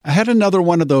I had another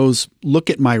one of those look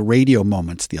at my radio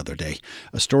moments the other day.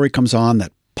 A story comes on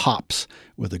that pops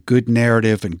with a good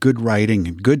narrative and good writing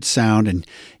and good sound, and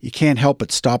you can't help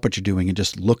but stop what you're doing and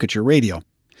just look at your radio.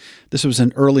 This was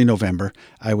in early November.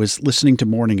 I was listening to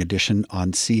Morning Edition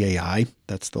on CAI.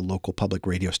 That's the local public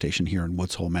radio station here in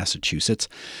Woods Hole, Massachusetts.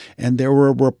 And there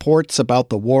were reports about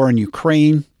the war in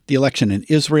Ukraine, the election in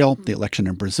Israel, the election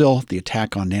in Brazil, the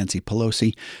attack on Nancy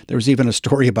Pelosi. There was even a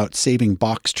story about saving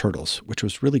box turtles, which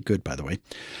was really good, by the way.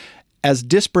 As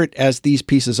disparate as these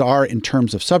pieces are in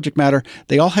terms of subject matter,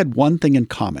 they all had one thing in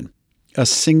common: a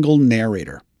single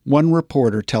narrator, one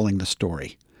reporter telling the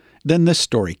story. Then this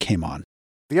story came on.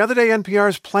 The other day,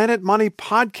 NPR's Planet Money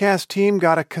podcast team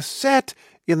got a cassette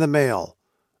in the mail.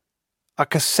 A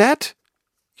cassette?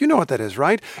 You know what that is,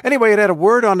 right? Anyway, it had a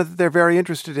word on it that they're very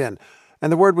interested in,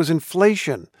 and the word was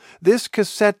inflation. This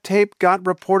cassette tape got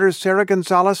reporters Sarah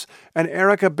Gonzalez and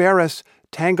Erica Barris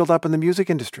tangled up in the music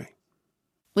industry.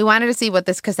 We wanted to see what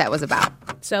this cassette was about.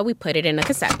 So we put it in a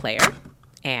cassette player,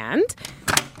 and...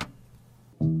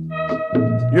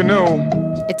 You know...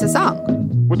 It's a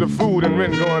song. With the food and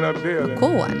rent going up there. A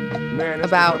cool one. Man,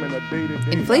 about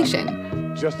inflation.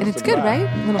 And it's good, right?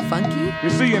 A little funky. You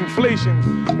see,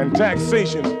 inflation and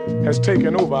taxation has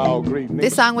taken over our great nation.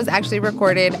 This song was actually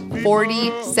recorded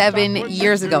 47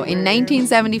 years ago, in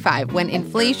 1975, when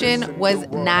inflation was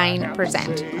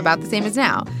 9%, about the same as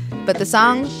now. But the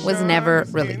song was never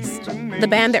released. The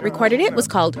band that recorded it was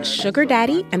called Sugar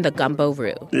Daddy and the Gumbo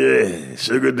Roo. Yeah,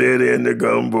 Sugar Daddy and the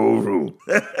Gumbo Roo.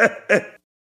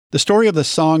 The story of the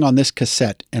song on this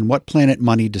cassette and what Planet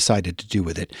Money decided to do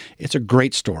with it, it's a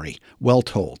great story, well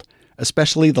told,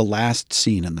 especially the last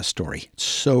scene in the story. It's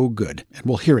so good, and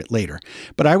we'll hear it later.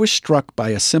 But I was struck by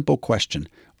a simple question.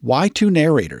 Why two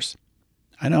narrators?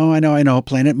 I know.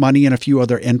 Planet Money and a few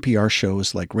other NPR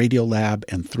shows like Radiolab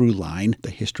and Throughline, the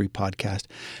history podcast,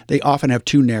 they often have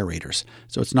two narrators.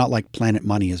 So it's not like Planet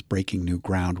Money is breaking new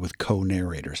ground with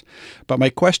co-narrators. But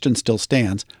my question still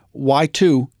stands. Why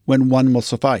two when one will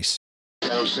suffice?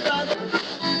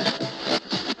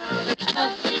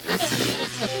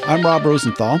 I'm Rob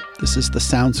Rosenthal. This is the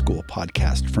Sound School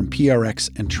podcast from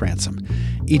PRX and Transom.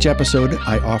 Each episode,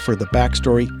 I offer the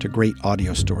backstory to great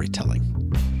audio storytelling.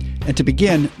 And to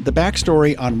begin, the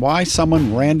backstory on why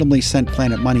someone randomly sent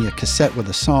Planet Money a cassette with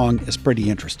a song is pretty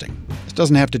interesting. This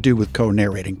doesn't have to do with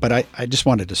co-narrating, but I just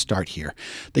wanted to start here.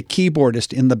 The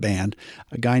keyboardist in the band,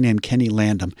 a guy named Kenny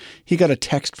Landham, he got a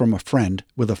text from a friend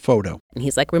with a photo. And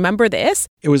he's like, remember this?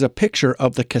 It was a picture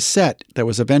of the cassette that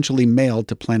was eventually mailed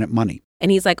to Planet Money. And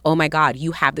he's like, oh my God,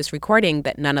 you have this recording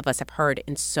that none of us have heard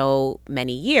in so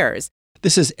many years.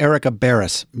 This is Erica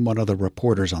Barris, one of the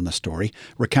reporters on the story,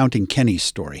 recounting Kenny's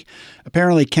story.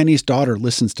 Apparently, Kenny's daughter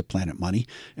listens to Planet Money,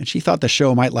 and she thought the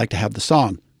show might like to have the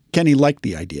song. Kenny liked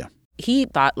the idea. He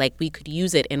thought we could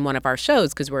use it in one of our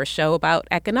shows because we're a show about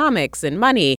economics and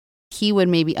money. He would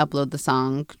maybe upload the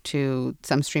song to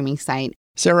some streaming site.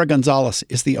 Sarah Gonzalez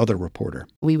is the other reporter.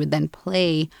 We would then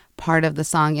play part of the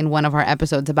song in one of our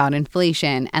episodes about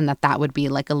inflation, and that would be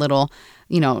like a little,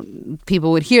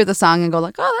 people would hear the song and go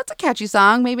like, oh, that's a catchy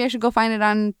song. Maybe I should go find it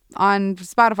on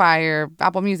Spotify or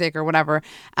Apple Music or whatever.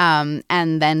 And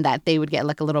then that they would get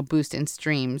like a little boost in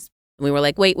streams. We were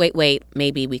like, wait,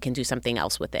 maybe we can do something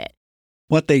else with it.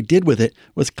 What they did with it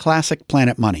was classic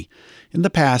Planet Money. In the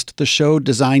past, the show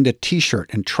designed a T-shirt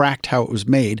and tracked how it was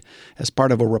made as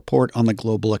part of a report on the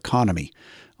global economy.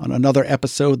 On another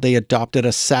episode, they adopted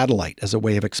a satellite as a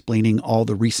way of explaining all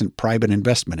the recent private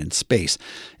investment in space.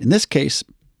 In this case,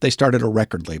 they started a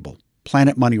record label,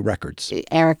 Planet Money Records.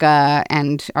 Erica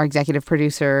and our executive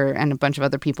producer and a bunch of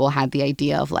other people had the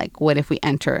idea of what if we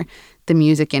enter the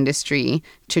music industry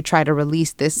to try to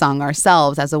release this song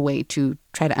ourselves as a way to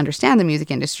try to understand the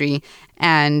music industry.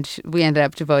 And we ended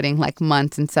up devoting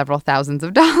months and several thousands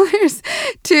of dollars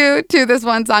to this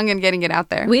one song and getting it out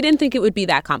there. We didn't think it would be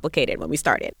that complicated when we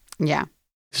started. Yeah.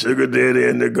 Sugar Daddy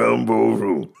and the Gumbo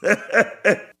Roo.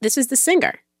 This is the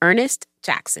singer, Ernest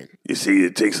Jackson. You see,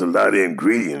 it takes a lot of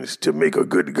ingredients to make a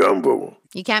good gumbo.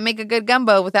 You can't make a good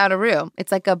gumbo without a roux.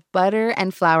 It's like a butter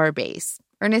and flour base.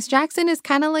 Ernest Jackson is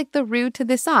kind of like the roux to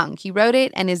this song. He wrote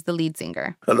it and is the lead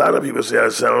singer. A lot of people say I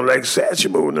sound like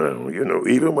Satchmo now,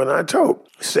 even when I talk.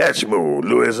 Satchmo,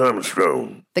 Louis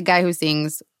Armstrong. The guy who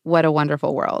sings What a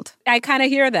Wonderful World. I kind of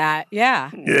hear that,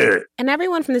 yeah. Yeah. And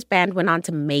everyone from this band went on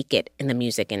to make it in the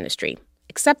music industry,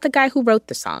 except the guy who wrote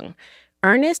the song.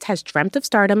 Ernest has dreamt of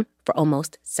stardom for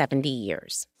almost 70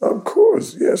 years. Of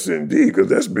course, yes, indeed, because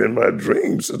that's been my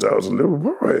dream since I was a little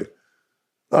boy.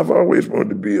 I've always wanted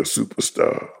to be a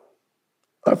superstar.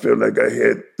 I feel like I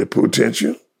had the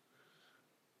potential.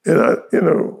 And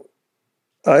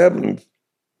I haven't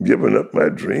giving up my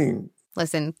dream.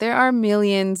 Listen, there are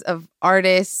millions of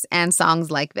artists and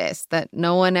songs like this that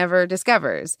no one ever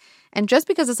discovers. And just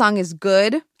because a song is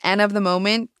good and of the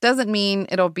moment doesn't mean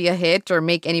it'll be a hit or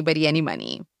make anybody any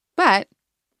money. But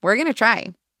we're going to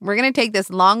try. We're going to take this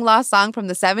long-lost song from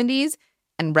the 70s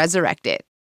and resurrect it.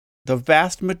 The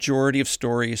vast majority of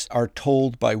stories are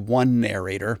told by one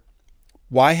narrator.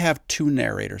 Why have two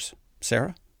narrators?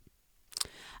 Sarah?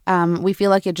 We feel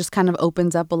like it just kind of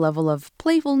opens up a level of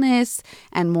playfulness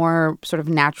and more sort of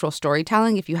natural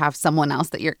storytelling if you have someone else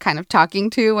that you're kind of talking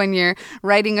to when you're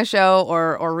writing a show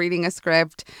or reading a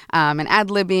script, and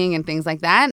ad-libbing and things like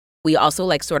that. We also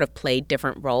like sort of play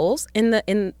different roles in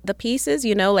the pieces,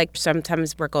 you know, like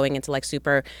sometimes we're going into like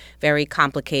super very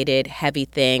complicated, heavy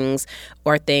things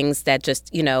or things that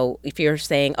just, you know, if you're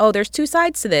saying, oh, there's two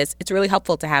sides to this, it's really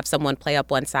helpful to have someone play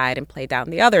up one side and play down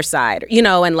the other side, you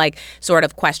know, and like sort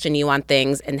of question you on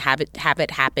things and have it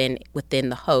happen within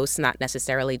the host, not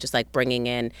necessarily just like bringing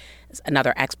in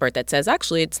another expert that says,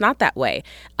 actually, it's not that way.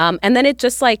 And then it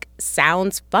just like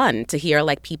sounds fun to hear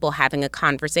like people having a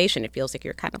conversation. It feels like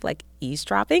you're kind of like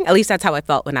eavesdropping. At least that's how I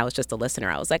felt when I was just a listener.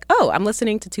 I was like, oh, I'm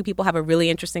listening to two people have a really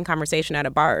interesting conversation at a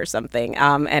bar or something.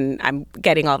 And I'm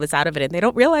getting all this out of it and they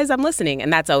don't realize I'm listening.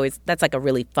 And that's like a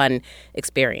really fun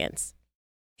experience.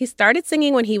 He started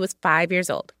singing when he was 5 years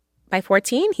old. By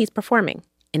 14, he's performing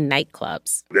in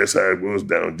nightclubs. That's how it was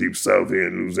down deep south here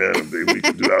in Louisiana. We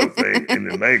could do our thing in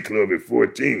the nightclub at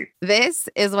 14. This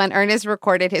is when Ernest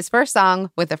recorded his first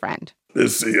song with a friend.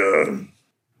 Let's see,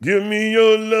 give me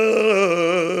your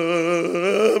love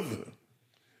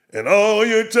and all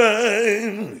your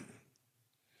time.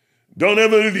 Don't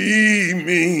ever leave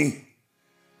me,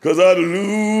 'cause I'd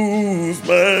lose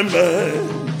my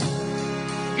mind.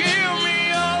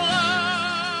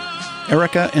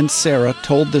 Erica and Sarah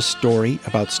told this story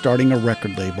about starting a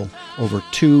record label over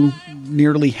 2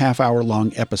 nearly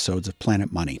half-hour-long episodes of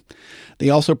Planet Money. They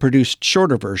also produced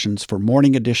shorter versions for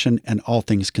Morning Edition and All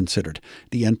Things Considered,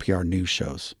 the NPR news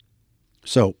shows.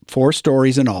 So 4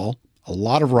 stories in all, a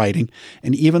lot of writing,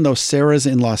 and even though Sarah's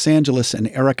in Los Angeles and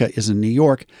Erica is in New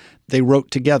York, they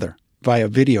wrote together via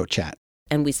video chat.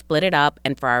 And we split it up.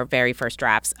 And for our very first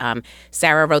drafts,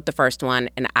 Sarah wrote the first one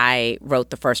and I wrote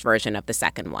the first version of the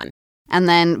second one. And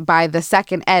then by the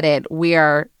second edit, we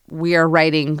are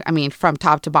writing, from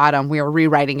top to bottom, we are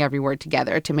rewriting every word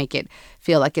together to make it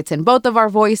feel like it's in both of our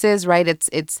voices, right?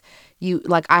 It's you,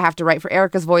 like I have to write for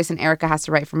Erica's voice and Erica has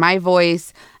to write for my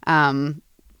voice,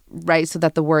 right? So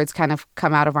that the words kind of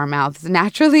come out of our mouths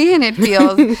naturally and it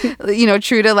feels,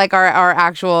 true to like our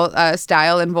actual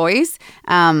style and voice.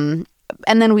 And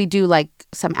then we do like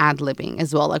some ad-libbing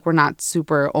as well. Like we're not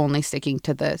super only sticking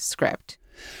to the script.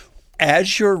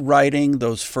 As you're writing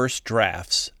those first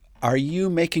drafts, are you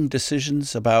making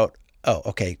decisions about, oh,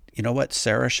 okay, you know what,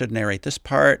 Sarah should narrate this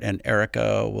part and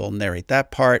Erica will narrate that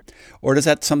part? Or is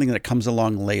that something that comes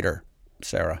along later,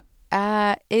 Sarah?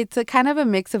 It's a kind of a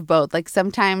mix of both. Like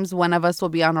sometimes one of us will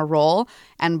be on a roll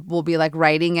and we'll be like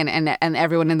writing and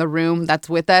everyone in the room that's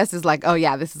with us is like, oh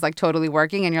yeah, this is like totally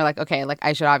working. And you're like, okay, like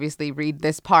I should obviously read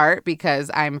this part because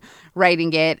I'm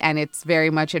writing it and it's very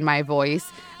much in my voice.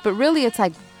 But really it's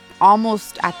like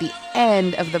almost at the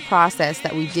end of the process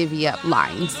that we divvy up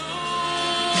lines.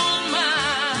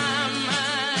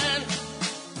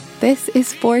 This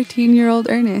is 14-year-old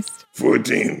Ernest.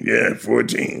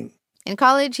 14. In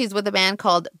college, he's with a band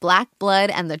called Black Blood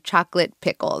and the Chocolate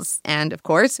Pickles. And, of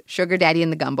course, Sugar Daddy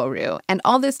and the Gumbo Roux. And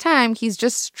all this time, he's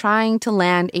just trying to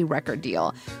land a record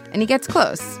deal. And he gets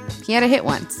close. He had a hit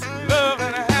once.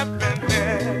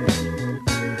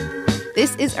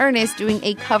 This is Ernest doing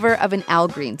a cover of an Al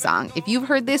Green song. If you've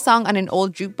heard this song on an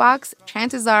old jukebox,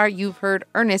 chances are you've heard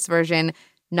Ernest's version,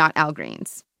 not Al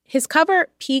Green's. His cover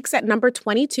peaks at number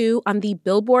 22 on the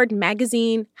Billboard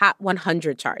magazine Hot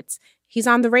 100 charts. He's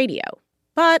on the radio.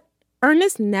 But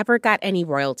Ernest never got any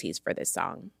royalties for this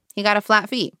song. He got a flat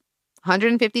fee,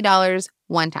 $150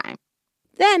 one time.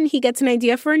 Then he gets an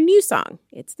idea for a new song.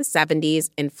 It's the 70s.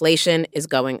 Inflation is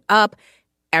going up.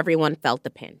 Everyone felt the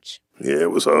pinch. Yeah,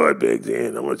 it was hard back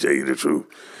then. I'm going to tell you the truth.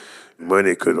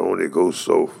 Money could only go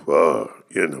so far,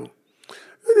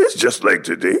 It's just like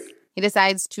today. He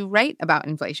decides to write about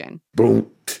inflation.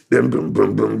 Boom, boom, boom,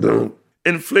 boom, boom, boom.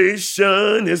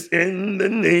 Inflation is in the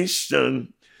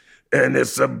nation, and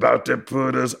it's about to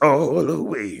put us all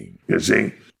away. You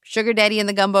see? Sugar Daddy and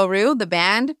the Gumbo Roux, the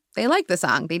band, they like the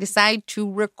song. They decide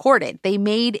to record it. They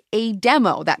made a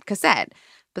demo, that cassette.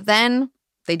 But then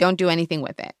they don't do anything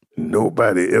with it.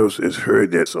 Nobody else has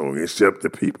heard that song except the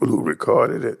people who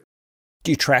recorded it.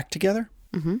 Do you track together?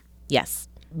 Mm-hmm. Yes.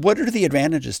 What are the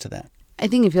advantages to that? I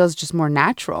think it feels just more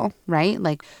natural, right?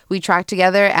 Like we track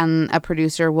together and a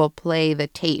producer will play the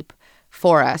tape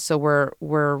for us. So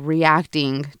we're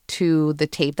reacting to the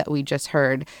tape that we just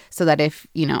heard, so that if,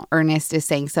 Ernest is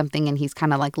saying something and he's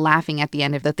kind of like laughing at the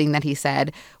end of the thing that he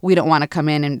said, we don't want to come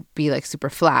in and be like super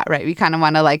flat, right? We kind of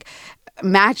want to like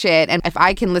match it. And if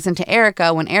I can listen to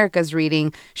Erica when Erica's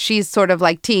reading, she's sort of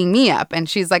like teeing me up and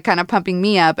she's like kind of pumping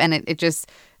me up, and it just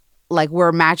like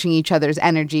we're matching each other's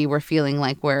energy. We're feeling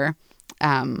like we're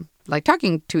like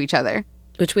talking to each other.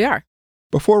 Which we are.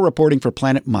 Before reporting for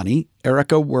Planet Money,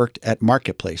 Erica worked at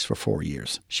Marketplace for 4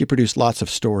 years. She produced lots of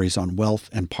stories on wealth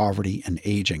and poverty and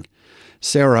aging.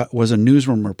 Sarah was a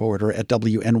newsroom reporter at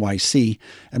WNYC,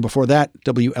 and before that,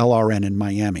 WLRN in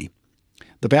Miami.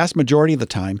 The vast majority of the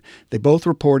time, they both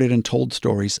reported and told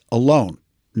stories alone,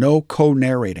 no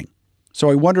co-narrating. So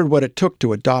I wondered what it took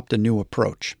to adopt a new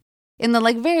approach. In the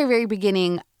like very, very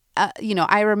beginning,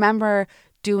 I remember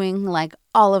doing like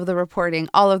all of the reporting,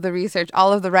 all of the research,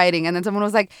 all of the writing. And then someone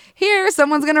was like, here,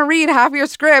 someone's going to read half your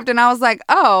script. And I was like,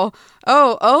 oh,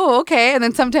 okay. And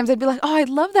then sometimes I'd be like, oh, I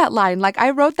love that line. Like I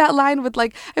wrote that line with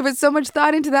like, I put so much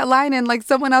thought into that line and like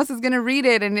someone else is going to read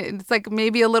it. And it's like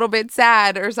maybe a little bit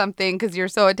sad or something because you're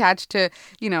so attached to,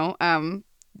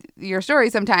 your story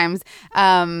sometimes.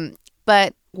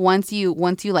 But once you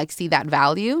like see that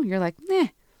value, you're like,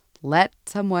 let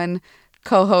someone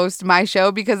co-host my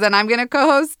show because then I'm going to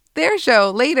co-host their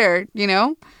show later,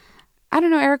 I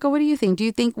don't know, Erica, what do you think? Do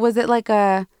you think, was it like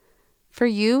for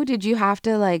you, did you have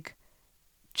to like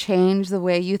change the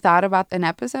way you thought about an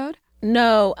episode?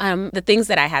 No, the things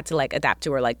that I had to like adapt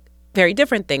to were like very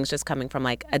different things, just coming from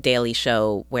like a daily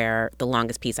show where the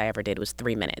longest piece I ever did was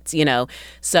 3 minutes,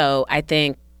 So I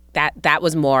think that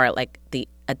was more like the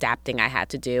adapting I had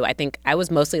to do. I think I was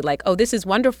mostly like, oh, this is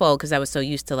wonderful, because I was so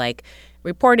used to like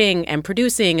reporting and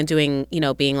producing and doing,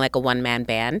 being like a one-man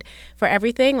band for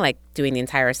everything, like doing the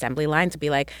entire assembly line, to be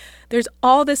like, there's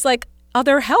all this like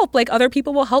other help, like other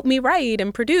people will help me write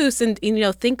and produce and,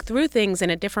 think through things in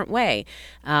a different way.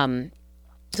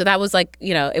 So that was like,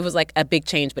 it was like a big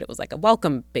change, but it was like a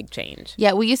welcome big change.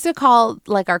 Yeah, we used to call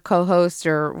like our co-host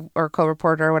or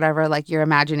co-reporter or whatever, like your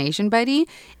imagination buddy.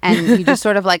 And you just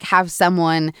sort of like have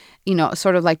someone,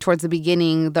 sort of like towards the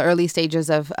beginning, the early stages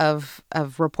of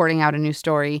reporting out a new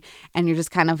story. And you're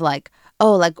just kind of like,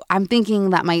 oh, like I'm thinking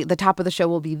that the top of the show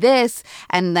will be this.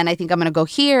 And then I think I'm going to go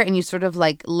here. And you sort of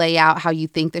like lay out how you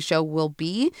think the show will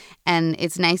be. And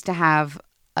it's nice to have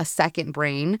a second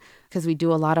brain, because we do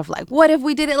a lot of like, what if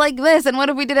we did it like this? And what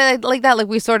if we did it like that? Like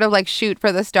we sort of like shoot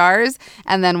for the stars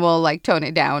and then we'll like tone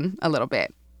it down a little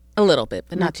bit. A little bit,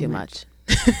 but not too much.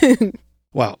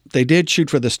 Well, they did shoot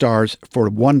for the stars for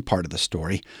one part of the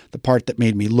story, the part that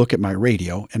made me look at my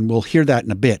radio, and we'll hear that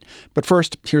in a bit. But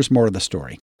first, here's more of the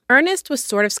story. Ernest was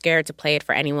sort of scared to play it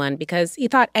for anyone because he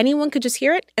thought anyone could just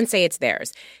hear it and say it's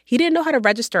theirs. He didn't know how to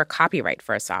register a copyright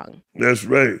for a song. That's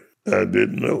right. I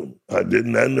didn't know. I did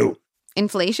not know.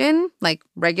 Inflation, like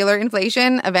regular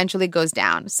inflation, eventually goes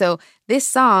down. So this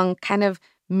song kind of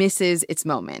misses its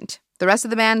moment. The rest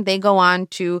of the band, they go on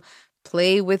to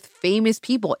play with famous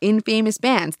people in famous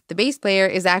bands. The bass player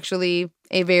is actually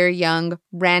a very young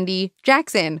Randy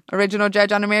Jackson, original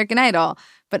judge on American Idol.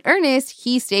 But Ernest,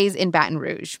 he stays in Baton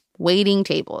Rouge, waiting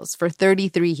tables for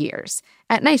 33 years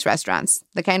at nice restaurants,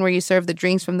 the kind where you serve the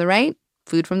drinks from the right,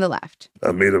 food from the left.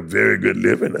 I made a very good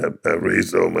living. I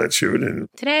raised all my children.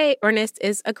 Today, Ernest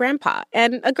is a grandpa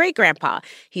and a great-grandpa.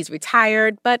 He's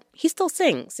retired, but he still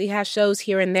sings. He has shows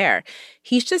here and there.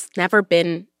 He's just never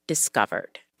been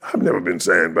discovered. I've never been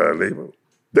signed by a label.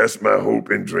 That's my hope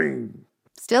and dream.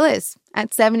 Still is,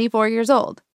 at 74 years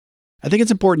old. I think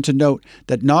it's important to note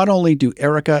that not only do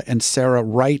Erica and Sarah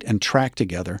write and track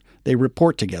together, they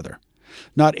report together.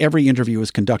 Not every interview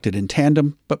is conducted in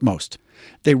tandem, but most.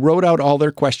 They wrote out all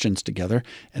their questions together,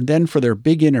 and then for their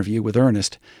big interview with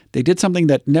Ernest, they did something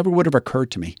that never would have occurred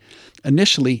to me.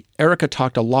 Initially, Erica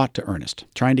talked a lot to Ernest,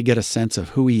 trying to get a sense of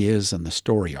who he is and the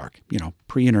story arc,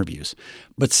 pre-interviews.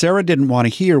 But Sarah didn't want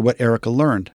to hear what Erica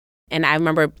learned. And I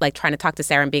remember like trying to talk to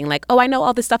Sarah and being like, oh, I know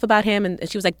all this stuff about him. And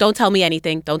she was like, don't tell me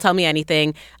anything. Don't tell me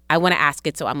anything. I want to ask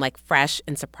it so I'm like fresh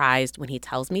and surprised when he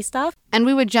tells me stuff. And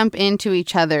we would jump into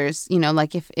each other's,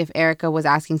 like if Erica was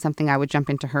asking something, I would jump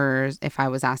into hers. If I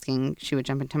was asking, she would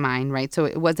jump into mine, right? So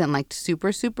it wasn't like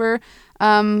super, split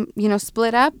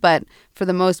up. But for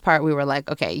the most part, we were like,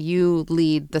 okay, you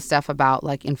lead the stuff about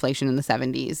like inflation in the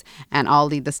 70s and I'll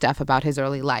lead the stuff about his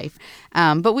early life.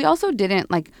 But we also didn't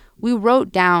we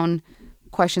wrote down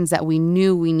questions that we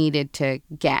knew we needed to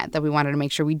get, that we wanted to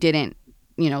make sure we didn't,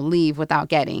 leave without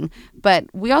getting. But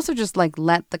we also just like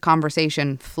let the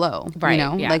conversation flow, right,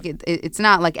 Yeah. Like it's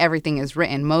not like everything is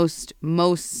written. Most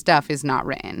stuff is not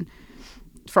written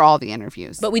for all the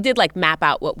interviews. But we did like map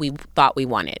out what we thought we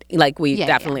wanted. Like we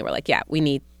definitely were like, we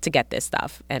need to get this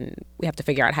stuff and we have to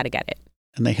figure out how to get it.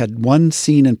 And they had one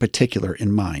scene in particular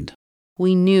in mind.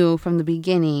 We knew from the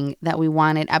beginning that we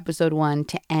wanted episode 1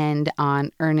 to end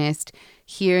on Ernest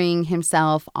hearing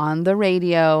himself on the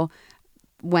radio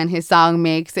when his song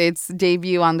makes its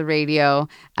debut on the radio.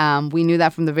 We knew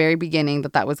that from the very beginning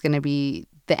that was going to be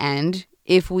the end.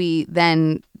 If we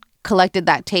then collected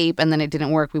that tape and then it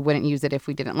didn't work, we wouldn't use it if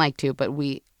we didn't like to. But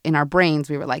in our brains,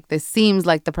 we were like, this seems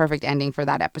like the perfect ending for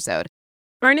that episode.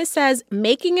 Ernest says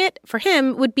making it for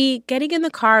him would be getting in the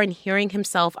car and hearing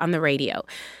himself on the radio,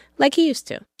 like he used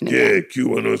to. Yeah,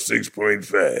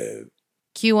 Q106.5.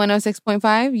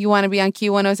 Q106.5? You want to be on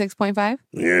Q106.5?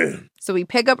 Yeah. So we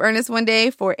pick up Ernest one day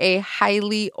for a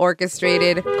highly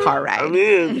orchestrated car ride. I'm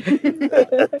in.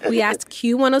 We asked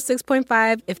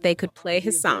Q106.5 if they could play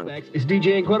his song. It's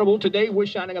DJ Incredible. Today we're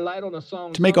shining a light on a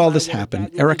song. To make all this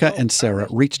happen, Erica and Sarah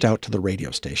reached out to the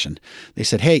radio station. They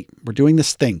said, hey, we're doing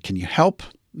this thing. Can you help?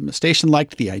 The station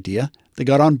liked the idea. They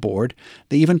got on board.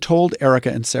 They even told Erica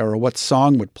and Sarah what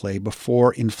song would play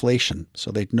before Inflation,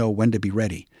 so they'd know when to be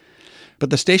ready. But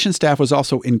the station staff was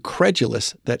also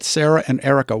incredulous that Sarah and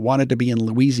Erica wanted to be in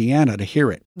Louisiana to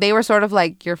hear it. They were sort of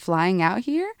like, you're flying out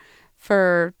here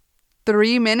for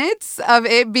 3 minutes of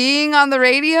it being on the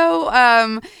radio?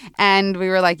 And we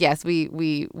were like, yes,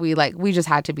 we just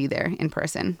had to be there in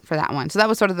person for that one. So that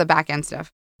was sort of the back end stuff.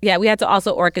 Yeah, we had to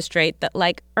also orchestrate that,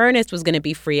 like, Ernest was going to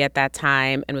be free at that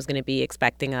time and was going to be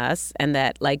expecting us, and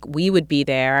that, like, we would be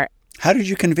there. How did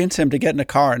you convince him to get in a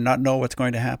car and not know what's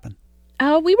going to happen?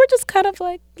 We were just kind of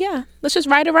like, let's just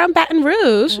ride around Baton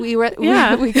Rouge. We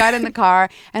got in the car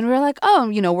and we were like,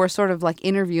 we're sort of like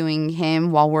interviewing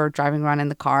him while we're driving around in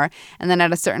the car. And then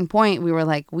at a certain point, we were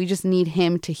like, we just need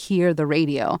him to hear the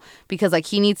radio because like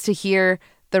he needs to hear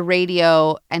the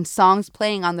radio and songs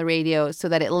playing on the radio so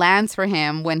that it lands for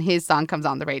him when his song comes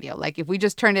on the radio. Like if we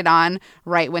just turned it on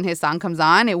right when his song comes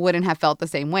on, it wouldn't have felt the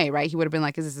same way, right? He would have been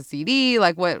like, is this a CD?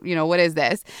 Like what is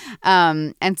this?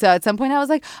 And so at some point I was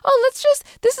like,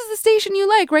 this is the station you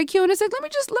like, right? Q? And I said, let me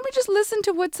just listen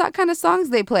to what kind of songs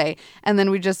they play. And then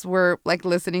we just were like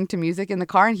listening to music in the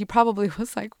car and he probably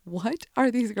was like, what are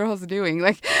these girls doing?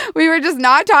 Like we were just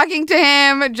not talking to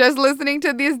him, just listening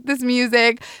to this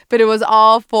music, but it was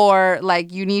all for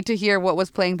like you need to hear what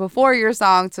was playing before your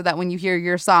song so that when you hear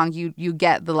your song you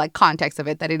get the like context of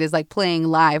it, that it is like playing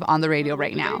live on the radio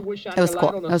right now. It was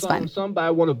cool. It was fun. Sung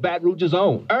by one of Baton Rouge's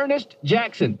own, Ernest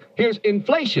Jackson. Here's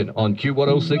Inflation on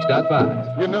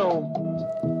Q106.5. You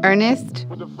know, Ernest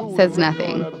says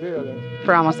nothing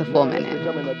for almost a full minute.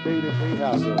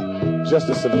 Just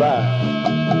to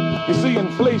survive. You see,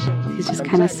 inflation. He's just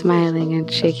kind of smiling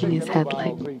and shaking his head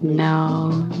like,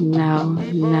 no.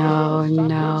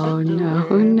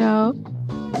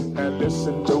 And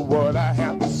listen to what I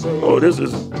have to say. Oh, this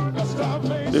is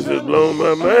blowing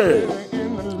my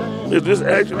mind. Is this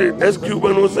actually, that's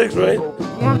Q106, right?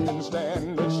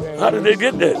 Yeah. How did they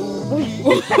get that?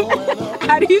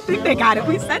 How do you think they got it?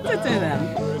 We sent it to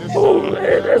them. Oh,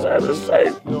 man, that's out of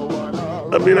sight.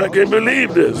 I mean, I can't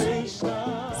believe this.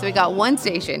 So we got one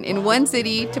station in one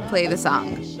city to play the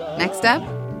song. Next up,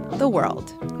 the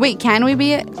world. Wait, can we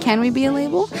be a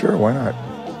label? Sure, why not?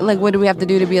 Like, what do we have to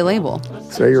do to be a label?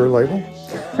 Say you're a label.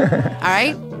 All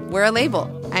right, we're a label.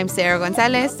 I'm Sarah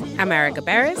Gonzalez. I'm Erica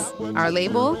Barris. Our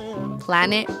label,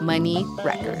 Planet Money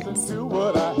Records.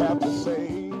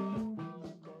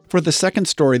 For the second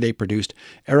story they produced,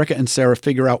 Erica and Sarah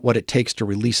figure out what it takes to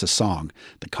release a song,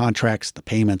 the contracts, the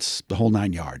payments, the whole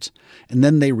 9 yards. And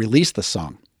then they release the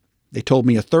song. They told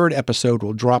me a third episode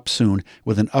will drop soon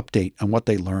with an update on what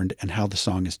they learned and how the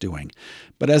song is doing.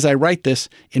 But as I write this,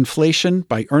 Inflation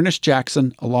by Ernest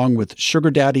Jackson, along with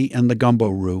Sugar Daddy and the Gumbo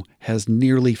Roo, has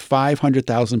nearly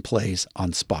 500,000 plays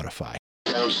on Spotify.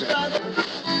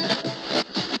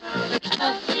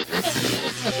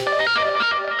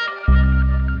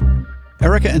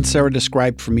 Erica and Sarah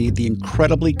described for me the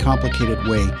incredibly complicated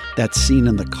way that scene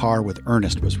in the car with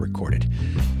Ernest was recorded.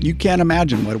 You can't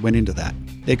imagine what went into that.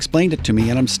 They explained it to me,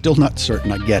 and I'm still not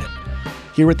certain I get it.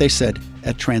 Hear what they said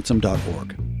at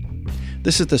transom.org.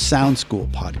 This is the Sound School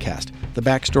podcast, the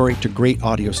backstory to great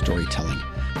audio storytelling.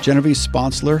 Genevieve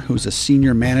Sponsler, who's a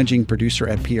senior managing producer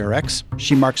at PRX,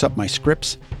 she marks up my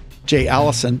scripts. Jay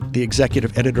Allison, the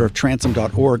executive editor of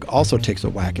transom.org, also takes a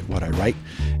whack at what I write.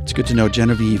 It's good to know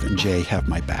Genevieve and Jay have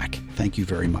my back. Thank you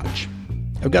very much.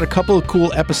 I've got a couple of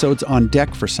cool episodes on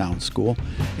deck for Sound School.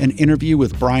 An interview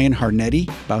with Brian Harnetti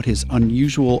about his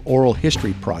unusual oral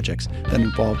history projects that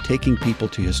involve taking people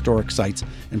to historic sites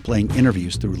and playing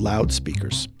interviews through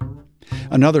loudspeakers.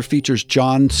 Another features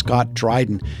John Scott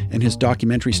Dryden and his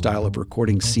documentary style of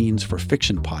recording scenes for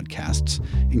fiction podcasts,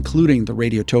 including the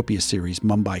Radiotopia series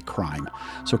Mumbai Crime.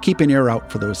 So keep an ear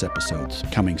out for those episodes,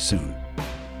 coming soon.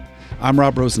 I'm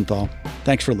Rob Rosenthal.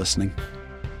 Thanks for listening.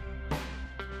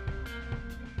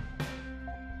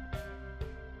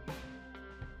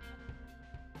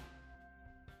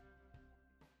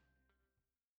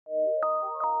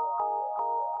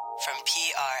 From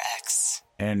PRX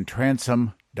and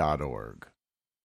Transom.org.